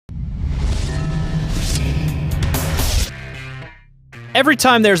Every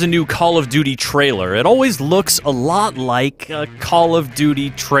time there's a new Call of Duty trailer, it always looks a lot like a Call of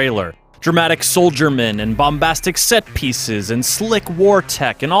Duty trailer. Dramatic soldiermen and bombastic set pieces and slick war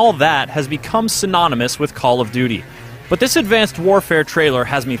tech and all that has become synonymous with Call of Duty. But this Advanced Warfare trailer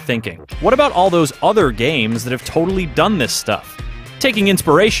has me thinking, what about all those other games that have totally done this stuff? Taking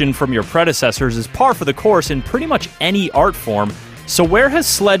inspiration from your predecessors is par for the course in pretty much any art form, so where has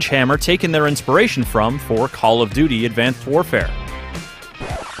Sledgehammer taken their inspiration from for Call of Duty Advanced Warfare?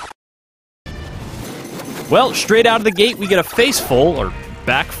 Well, straight out of the gate we get a face full, or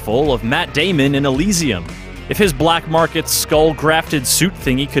back full, of Matt Damon in Elysium. If his black market skull-grafted suit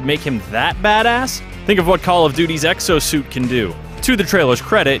thingy could make him that badass, think of what Call of Duty's exosuit can do. To the trailer's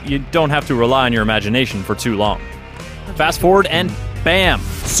credit, you don't have to rely on your imagination for too long. Fast forward and bam!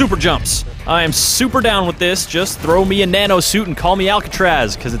 Super jumps! I am super down with this, just throw me a nano suit and call me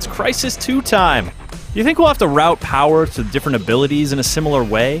Alcatraz, cause it's Crisis 2 time. You think we'll have to route power to different abilities in a similar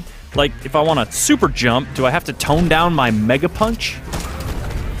way? Like, if I want to super jump, do I have to tone down my Mega Punch?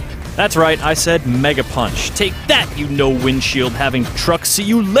 That's right, I said Mega Punch. Take that, you no-windshield-having truck. See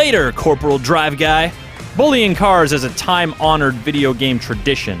you later, Corporal Drive Guy. Bullying cars is a time-honored video game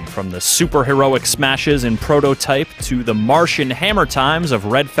tradition, from the superheroic smashes in Prototype to the Martian hammer times of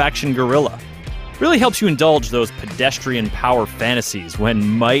Red Faction Guerrilla. Really helps you indulge those pedestrian power fantasies when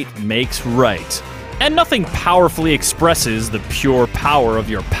might makes right. And nothing powerfully expresses the pure power of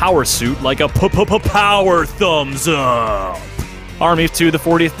your power suit like a power thumbs up. Army of Two, the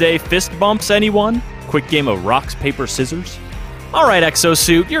 40th Day fist bumps, anyone? Quick game of rocks, paper, scissors? Alright,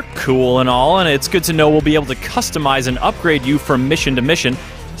 Exosuit, you're cool and all, and it's good to know we'll be able to customize and upgrade you from mission to mission.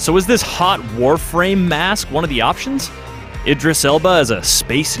 So is this hot Warframe mask one of the options? Idris Elba as a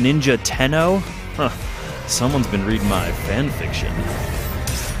Space Ninja Tenno? Huh, someone's been reading my fanfiction.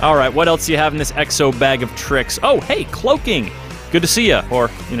 Alright, what else do you have in this Exo bag of tricks? Oh, hey, cloaking! Good to see ya,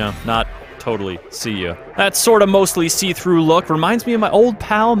 or, not totally see ya. That sorta mostly see-through look reminds me of my old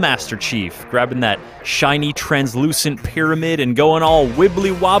pal Master Chief, grabbing that shiny, translucent pyramid and going all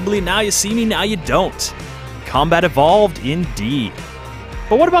wibbly-wobbly, now you see me, now you don't. Combat evolved, indeed.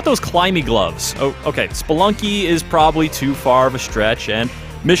 But what about those climby gloves? Oh, okay, Spelunky is probably too far of a stretch, and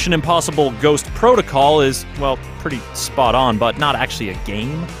Mission Impossible Ghost Protocol is, well, pretty spot on, but not actually a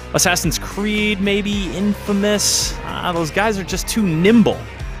game. Assassin's Creed, maybe? Infamous? Those guys are just too nimble.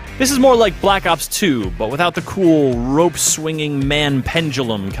 This is more like Black Ops 2, but without the cool rope-swinging man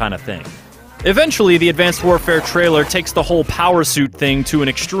pendulum kind of thing. Eventually, the Advanced Warfare trailer takes the whole power suit thing to an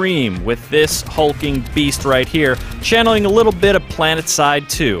extreme, with this hulking beast right here, channeling a little bit of PlanetSide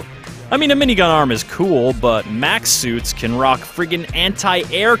 2. I mean, a minigun arm is cool, but max suits can rock friggin'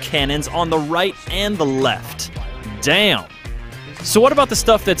 anti-air cannons on the right and the left. Damn. So what about the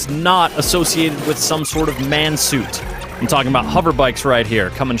stuff that's not associated with some sort of man suit? I'm talking about hover bikes right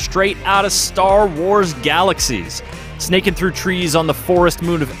here, coming straight out of Star Wars Galaxies. Snaking through trees on the forest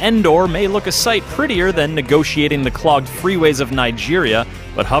moon of Endor may look a sight prettier than negotiating the clogged freeways of Nigeria,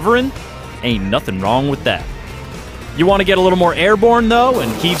 but hovering? Ain't nothing wrong with that. You want to get a little more airborne, though,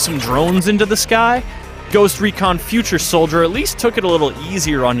 and heave some drones into the sky? Ghost Recon Future Soldier at least took it a little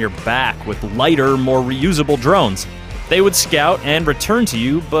easier on your back with lighter, more reusable drones. They would scout and return to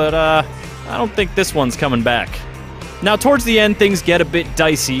you, but I don't think this one's coming back. Now, towards the end, things get a bit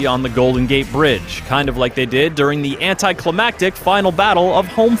dicey on the Golden Gate Bridge, kind of like they did during the anticlimactic final battle of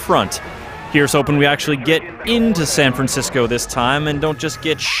Homefront. Here's hoping we actually get into San Francisco this time and don't just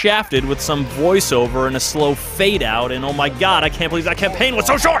get shafted with some voiceover and a slow fade out and oh my god, I can't believe that campaign was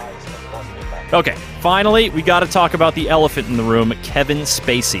so short! Okay, finally, we gotta talk about the elephant in the room, Kevin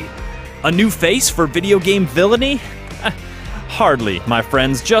Spacey. A new face for video game villainy? Hardly, my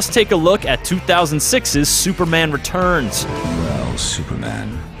friends. Just take a look at 2006's Superman Returns. Well,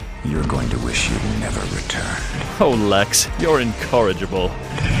 Superman, you're going to wish you'd never returned. Oh, Lex, you're incorrigible.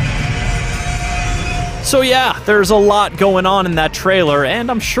 So yeah, there's a lot going on in that trailer,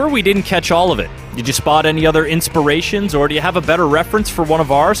 and I'm sure we didn't catch all of it. Did you spot any other inspirations, or do you have a better reference for one of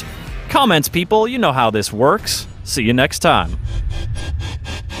ours? Comments, people, you know how this works. See you next time.